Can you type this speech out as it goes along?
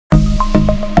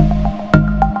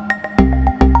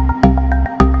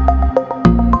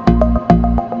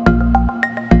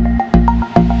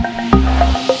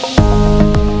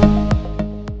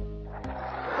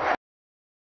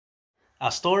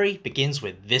Our story begins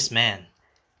with this man.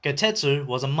 Goutetsu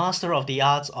was a master of the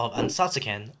arts of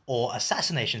Ansatsuken or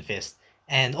Assassination Fist,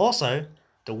 and also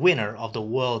the winner of the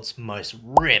world's most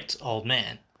ripped old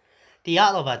man. The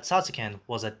art of Ansatsuken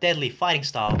was a deadly fighting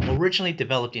style originally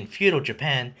developed in feudal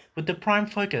Japan with the prime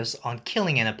focus on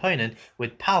killing an opponent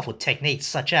with powerful techniques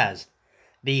such as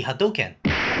the Hadouken,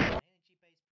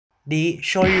 the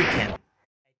Shoryuken,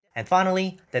 and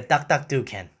finally the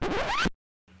Gouken.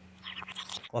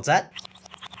 What's that?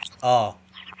 Oh,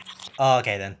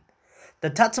 okay then. The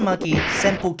Tatsumaki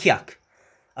Senpu Kyaku,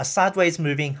 a sideways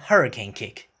moving hurricane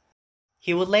kick.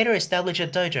 He would later establish a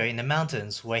dojo in the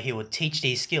mountains where he would teach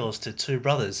these skills to two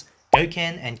brothers,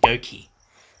 Gouken and Gouki.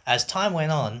 As time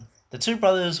went on, the two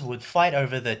brothers would fight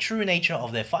over the true nature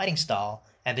of their fighting style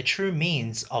and the true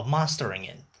means of mastering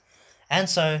it. And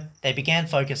so, they began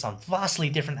focus on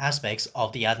vastly different aspects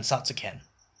of the Ansatsuken.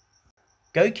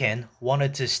 Gouken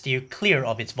wanted to steer clear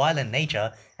of its violent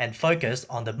nature and focused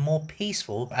on the more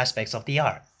peaceful aspects of the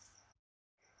art.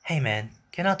 Hey man,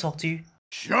 can I talk to you?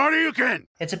 Shoryuken!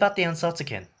 It's about the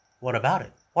Ansatsuken. What about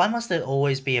it? Why must it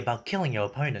always be about killing your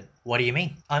opponent? What do you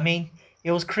mean? I mean,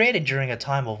 it was created during a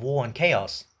time of war and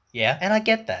chaos. Yeah, and I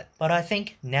get that. But I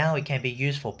think now it can be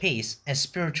used for peace and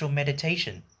spiritual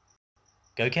meditation.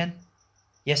 Gouken?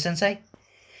 Yes, sensei?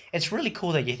 It's really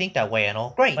cool that you think that way and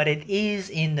all. Great, but it is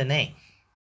in the name.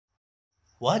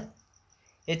 What?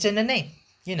 It's in the name.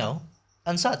 You know,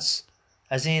 Ansatsu.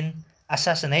 As in,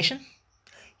 assassination?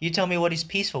 You tell me what is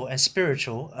peaceful and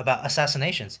spiritual about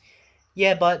assassinations.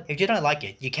 Yeah, but if you don't like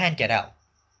it, you can't get out.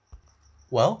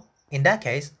 Well, in that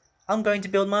case, I'm going to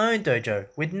build my own dojo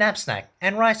with nap snack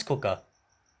and rice cooker.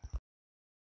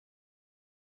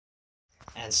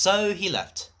 And so he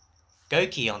left.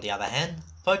 Gouki, on the other hand,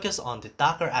 focused on the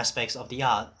darker aspects of the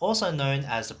art, also known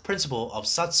as the principle of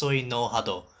Satsui No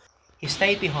Hado. He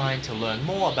stayed behind to learn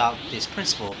more about this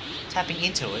principle, tapping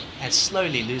into it and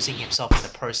slowly losing himself in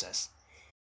the process.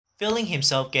 Feeling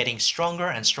himself getting stronger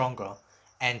and stronger,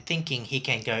 and thinking he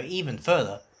can go even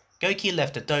further, Gouki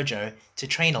left the dojo to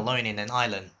train alone in an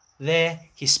island. There,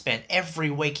 he spent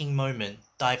every waking moment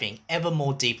diving ever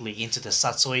more deeply into the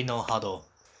Satsui No Hado.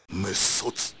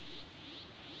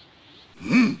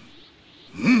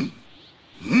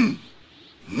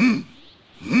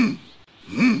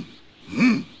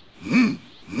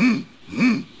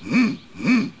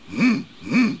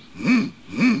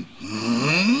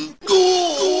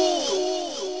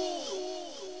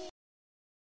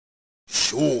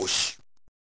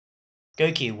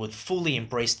 Gouki would fully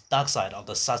embrace the dark side of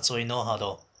the Satsui no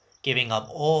Hado, giving up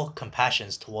all compassion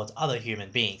towards other human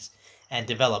beings, and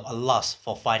develop a lust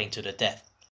for fighting to the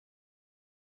death.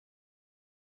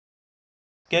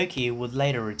 Gouki would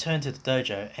later return to the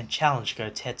dojo and challenge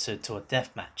Goutetsu to a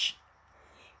deathmatch.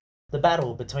 The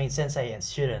battle between sensei and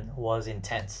student was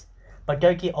intense, but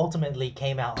Gouki ultimately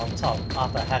came out on top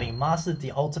after having mastered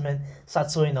the ultimate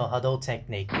Satsui no Hado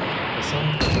technique, the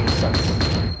Son Goku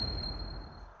Satsu.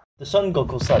 The Son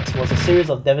Goku Satsu was a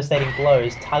series of devastating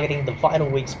blows targeting the vital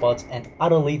weak spots and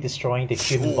utterly destroying the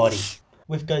human body.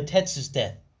 With Goutetsu's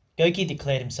death, Gouki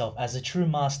declared himself as the true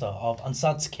master of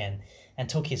Ansatsuken and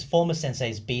took his former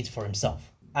sensei's beads for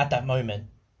himself. At that moment,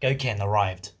 Gouken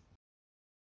arrived.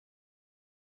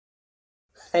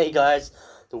 Hey guys,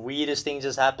 the weirdest thing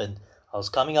just happened. I was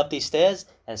coming up these stairs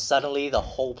and suddenly the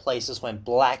whole place just went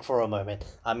black for a moment.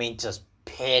 I mean just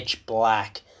pitch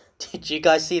black. Did you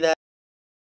guys see that?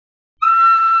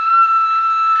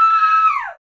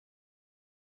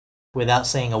 Without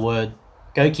saying a word,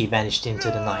 Gouki vanished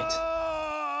into the night.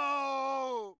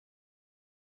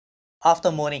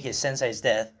 After mourning his sensei's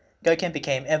death, Gouken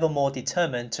became ever more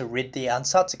determined to rid the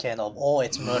Ansatsuken of all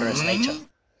its murderous nature.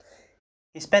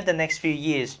 He spent the next few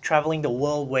years traveling the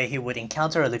world where he would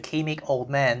encounter a leukemic old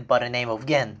man by the name of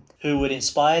Gen, who would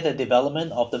inspire the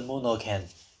development of the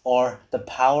Munoken, or the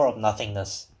power of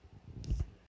nothingness.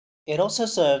 It also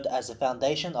served as the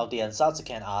foundation of the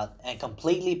Ansatsuken art and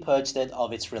completely purged it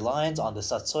of its reliance on the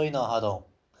Satsui no Hado.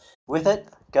 With it,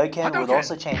 Gouken would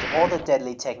also change all the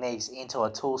deadly techniques into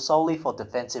a tool solely for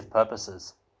defensive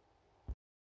purposes.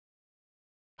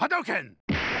 Hadouken!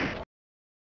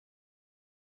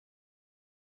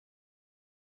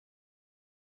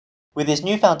 With his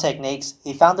newfound techniques,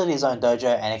 he founded his own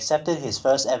dojo and accepted his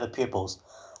first ever pupils,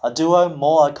 a duo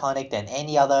more iconic than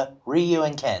any other, Ryu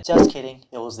and Ken. Just kidding,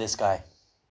 it was this guy.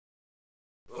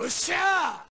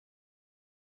 Usha!